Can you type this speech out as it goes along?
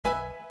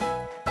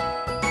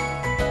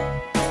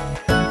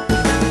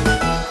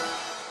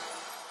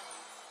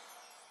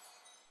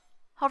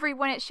Hello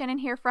everyone, it's Channin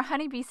here for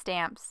Honeybee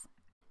Stamps.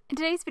 In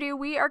today's video,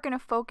 we are going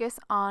to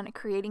focus on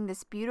creating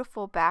this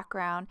beautiful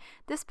background.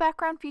 This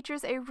background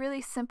features a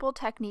really simple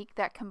technique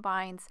that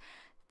combines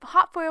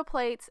hot foil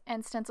plates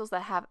and stencils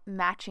that have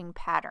matching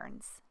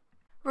patterns.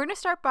 We're going to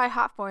start by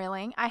hot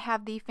foiling. I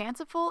have the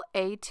Fanciful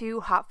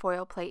A2 hot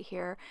foil plate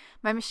here.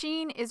 My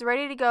machine is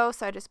ready to go,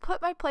 so I just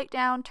put my plate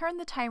down, turn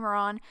the timer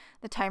on.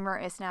 The timer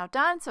is now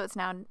done, so it's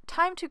now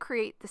time to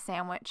create the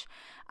sandwich.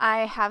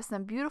 I have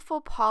some beautiful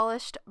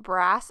polished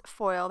brass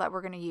foil that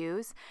we're going to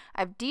use.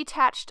 I've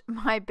detached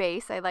my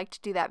base. I like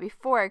to do that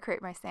before I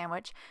create my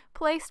sandwich.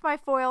 Placed my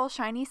foil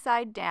shiny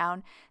side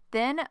down,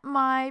 then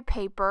my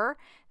paper,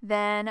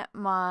 then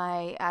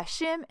my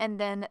shim, and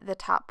then the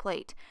top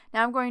plate.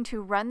 Now I'm going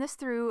to run this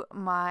through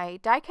my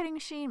die cutting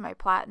machine, my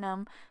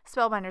Platinum,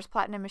 Spellbinders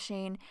Platinum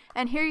machine,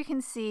 and here you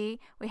can see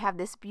we have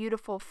this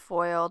beautiful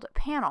foiled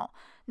panel.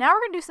 Now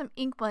we're going to do some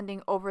ink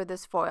blending over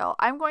this foil.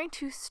 I'm going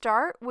to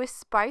start with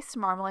Spiced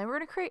Marmalade. We're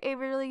going to create a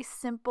really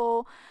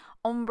simple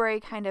ombre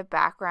kind of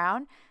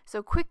background.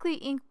 So quickly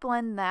ink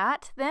blend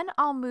that. Then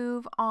I'll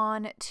move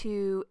on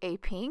to a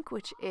pink,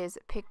 which is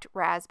Picked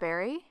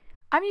Raspberry.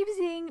 I'm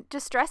using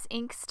Distress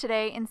inks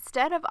today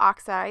instead of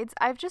oxides.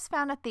 I've just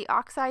found that the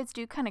oxides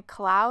do kind of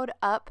cloud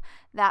up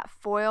that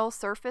foil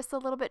surface a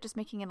little bit, just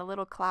making it a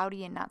little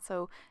cloudy and not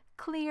so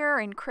clear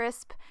and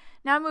crisp.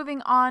 Now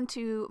moving on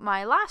to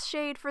my last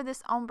shade for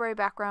this ombre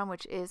background,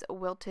 which is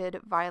Wilted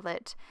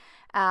Violet.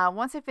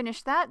 Once I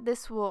finish that,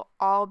 this will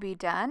all be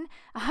done.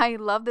 I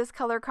love this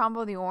color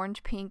combo, the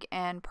orange, pink,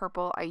 and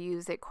purple. I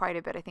use it quite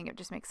a bit. I think it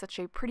just makes such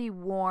a pretty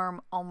warm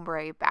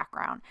ombre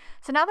background.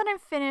 So now that I'm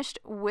finished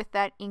with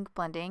that ink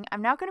blending,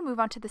 I'm now going to move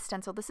on to the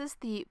stencil. This is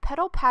the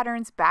Petal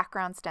Patterns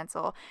background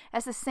stencil. It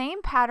has the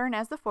same pattern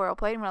as the foil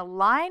plate. I'm going to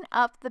line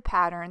up the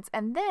patterns,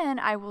 and then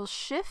I will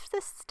shift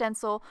the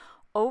stencil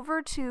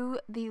over to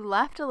the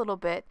left a little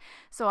bit,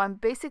 so I'm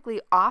basically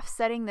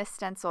offsetting this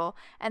stencil,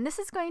 and this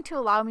is going to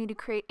allow me to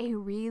create a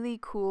really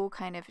cool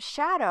kind of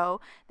shadow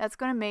that's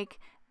going to make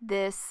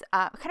this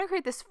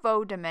create this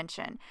faux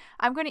dimension.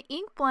 I'm going to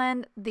ink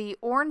blend the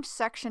orange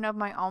section of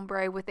my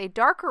ombre with a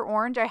darker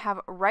orange. I have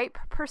Ripe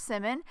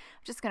Persimmon. I'm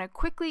just going to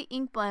quickly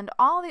ink blend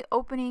all the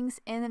openings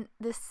in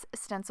this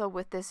stencil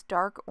with this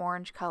dark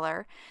orange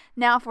color.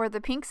 Now for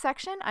the pink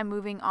section, I'm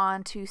moving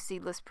on to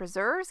Seedless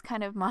Preserves,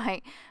 kind of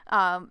my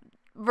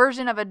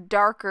version of a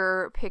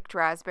darker Picked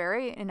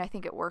Raspberry, and I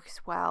think it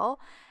works well.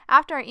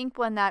 After I ink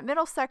blend that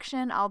middle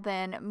section, I'll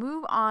then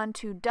move on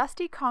to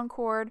Dusty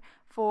Concord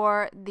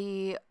for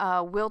the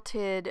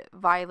Wilted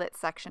Violet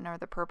section, or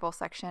the purple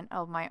section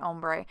of my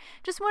ombre.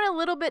 Just went a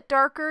little bit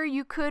darker.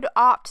 You could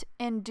opt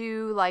and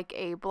do like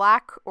a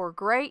black or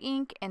gray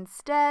ink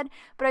instead,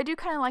 but I do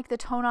kind of like the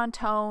tone on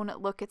tone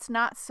look. It's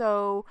not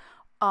so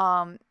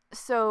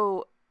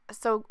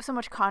so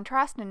much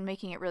contrast and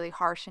making it really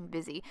harsh and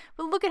busy.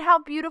 But look at how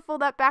beautiful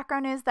that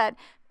background is. That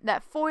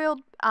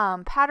foiled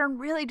pattern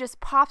really just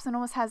pops and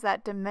almost has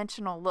that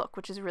dimensional look,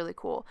 which is really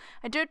cool.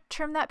 I did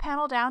trim that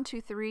panel down to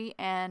 3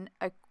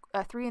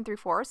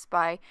 3/4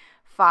 by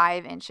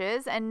 5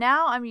 inches, and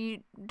now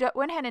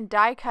went ahead and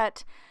die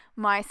cut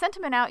my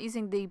sentiment out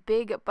using the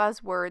big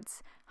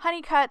Buzzwords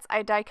honey cuts.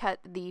 I die cut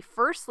the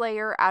first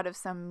layer out of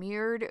some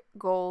mirrored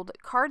gold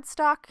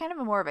cardstock, kind of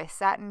more of a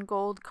satin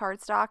gold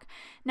cardstock.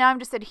 Now I'm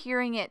just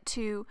adhering it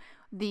to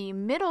the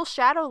middle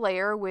shadow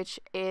layer, which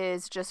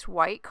is just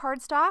white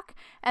cardstock,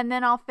 and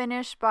then I'll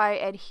finish by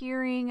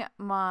adhering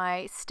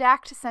my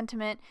stacked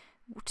sentiment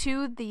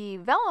to the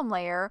vellum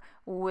layer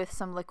with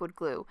some liquid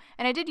glue.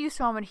 And I did use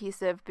foam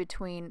adhesive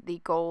between the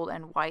gold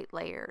and white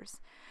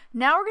layers.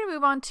 Now we're going to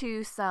move on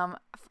to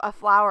a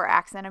flower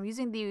accent. I'm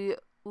using the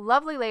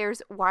Lovely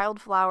Layers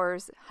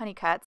Wildflowers honey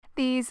cuts.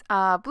 These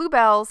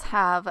bluebells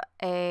have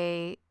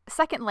a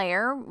second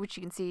layer, which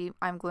you can see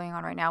I'm gluing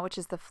on right now, which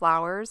is the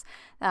flowers.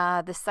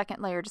 The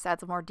second layer just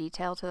adds more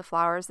detail to the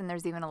flowers, and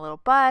there's even a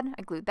little bud.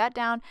 I glued that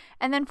down.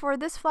 And then for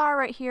this flower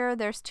right here,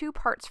 there's 2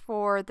 parts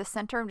for the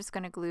center. I'm just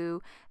going to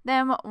glue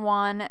them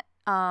one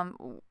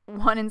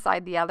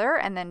inside the other,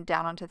 and then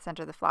down onto the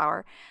center of the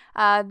flower.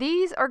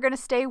 These are going to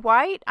stay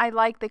white. I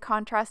like the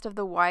contrast of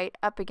the white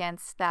up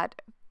against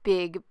that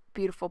big,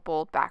 beautiful,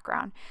 bold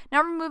background.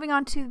 Now we're moving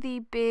on to the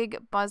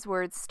big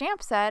Buzzword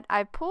stamp set.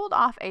 I pulled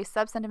off a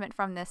sub-sentiment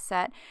from this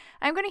set.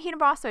 I'm going to heat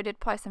emboss, so I did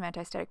apply some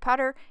anti-static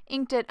powder,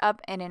 inked it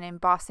up in an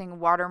embossing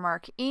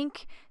watermark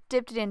ink,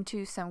 dipped it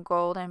into some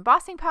gold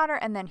embossing powder,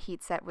 and then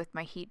heat set with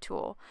my heat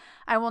tool.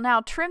 I will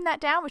now trim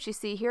that down, which you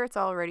see here, it's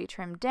already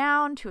trimmed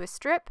down to a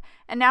strip,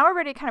 and now we're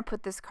ready to kind of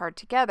put this card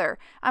together.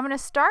 I'm going to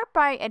start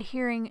by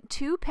adhering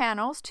 2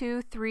 panels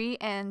to 3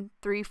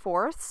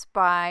 3/4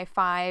 by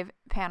 5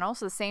 panels,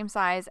 so the same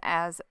size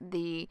as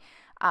the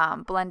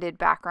blended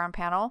background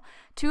panel.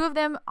 2 of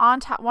them on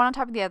top, one on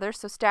top of the other,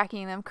 so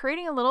stacking them,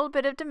 creating a little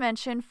bit of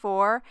dimension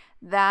for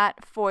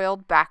that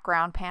foiled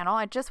background panel.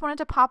 I just wanted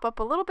to pop up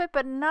a little bit,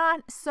 but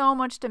not so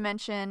much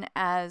dimension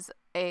as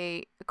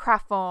a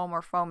craft foam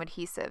or foam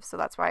adhesive, so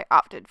that's why I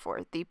opted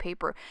for the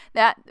paper.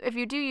 That if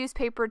you do use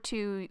paper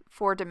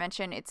for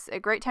dimension, it's a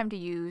great time to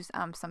use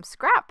some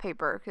scrap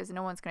paper because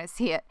no one's going to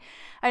see it.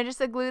 I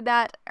just glued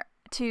that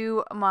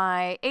to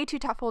my A2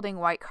 top folding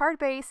white card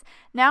base.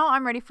 Now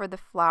I'm ready for the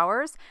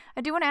flowers. I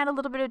do want to add a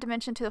little bit of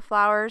dimension to the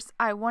flowers.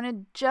 I want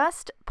to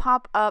just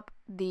pop up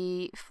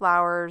the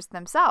flowers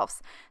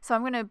themselves. So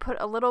I'm going to put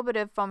a little bit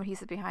of foam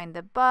adhesive behind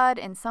the bud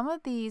and some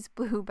of these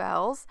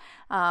bluebells.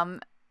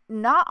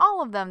 Not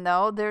all of them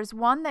though. There's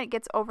one that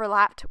gets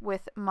overlapped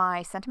with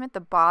my sentiment, the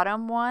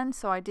bottom one,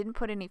 so I didn't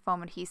put any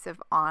foam adhesive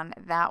on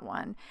that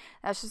one.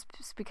 That's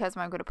just because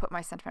I'm going to put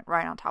my sentiment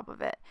right on top of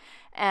it.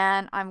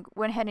 And I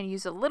went ahead and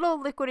used a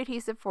little liquid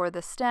adhesive for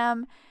the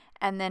stem,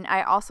 and then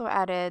I also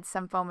added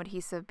some foam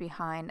adhesive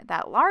behind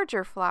that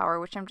larger flower,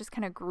 which I'm just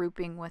kind of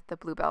grouping with the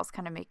bluebells,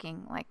 kind of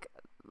making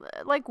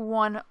like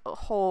one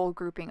whole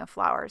grouping of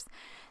flowers.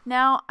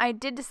 Now I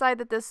did decide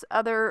that this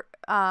other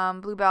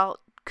bluebell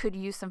could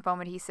use some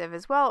foam adhesive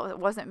as well. It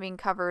wasn't being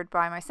covered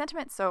by my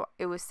sentiment, so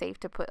it was safe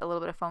to put a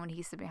little bit of foam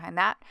adhesive behind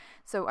that.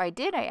 So I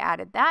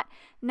added that.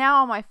 Now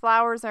all my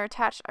flowers are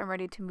attached. I'm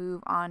ready to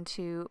move on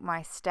to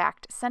my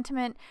stacked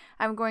sentiment.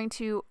 I'm going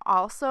to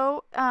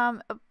also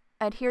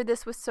adhere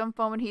this with some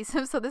foam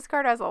adhesive. So this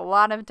card has a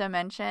lot of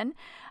dimension,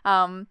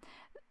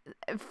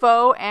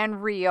 faux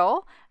and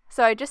real.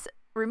 So I just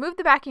remove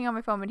the backing on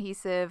my foam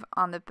adhesive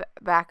on the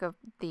back of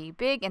the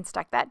big and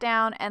stuck that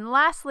down. And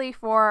lastly,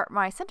 for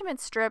my sentiment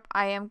strip,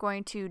 I am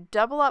going to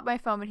double up my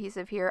foam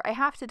adhesive here. I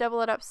have to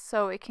double it up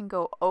so it can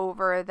go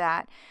over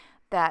that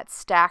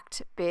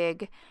stacked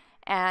big.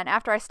 And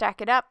after I stack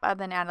it up, I'll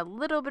then add a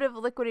little bit of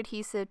liquid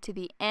adhesive to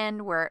the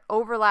end where it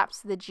overlaps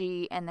the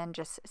G, and then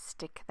just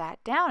stick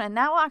that down. And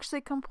that will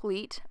actually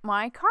complete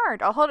my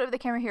card. I'll hold it with the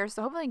camera here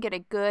so hopefully you can get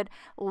a good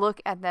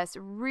look at this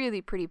really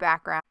pretty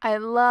background. I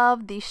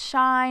love the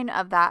shine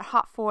of that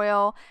hot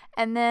foil,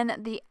 and then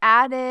the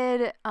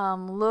added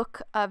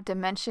look of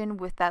dimension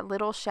with that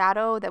little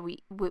shadow that we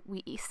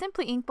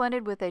simply ink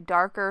blended with a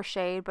darker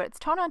shade, but it's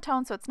tone on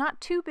tone, so it's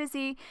not too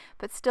busy,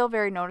 but still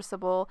very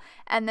noticeable.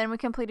 And then we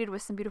completed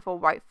with some beautiful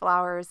white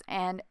flowers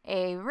and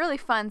a really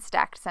fun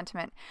stacked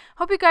sentiment.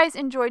 Hope you guys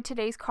enjoyed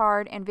today's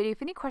card and video.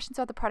 If any questions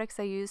about the products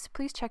I used,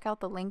 please check out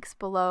the links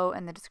below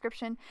in the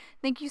description.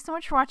 Thank you so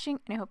much for watching,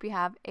 and I hope you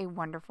have a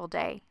wonderful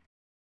day.